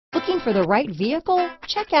Looking for the right vehicle?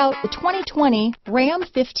 Check out the 2020 Ram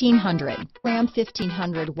 1500. Ram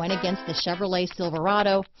 1500 went against the Chevrolet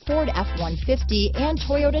Silverado, Ford F-150, and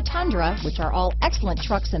Toyota Tundra, which are all excellent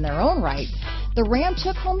trucks in their own right. The Ram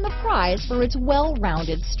took home the prize for its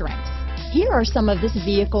well-rounded strengths. Here are some of this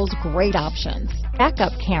vehicle's great options: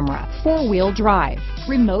 backup camera, 4-wheel drive,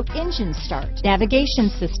 remote engine start, navigation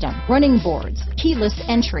system, running boards, keyless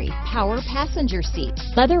entry, power passenger seat,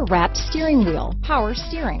 leather-wrapped steering wheel, power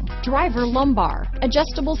steering, driver lumbar,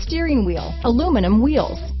 adjustable steering wheel, aluminum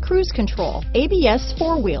wheels, cruise control, ABS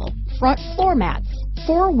 4-wheel, front floor mats,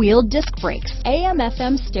 4-wheel disc brakes,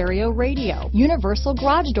 AM/FM stereo radio, universal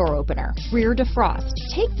garage door opener, rear defrost.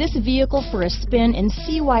 Take this vehicle for a spin and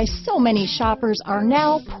see why so many shoppers are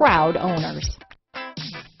now proud owners.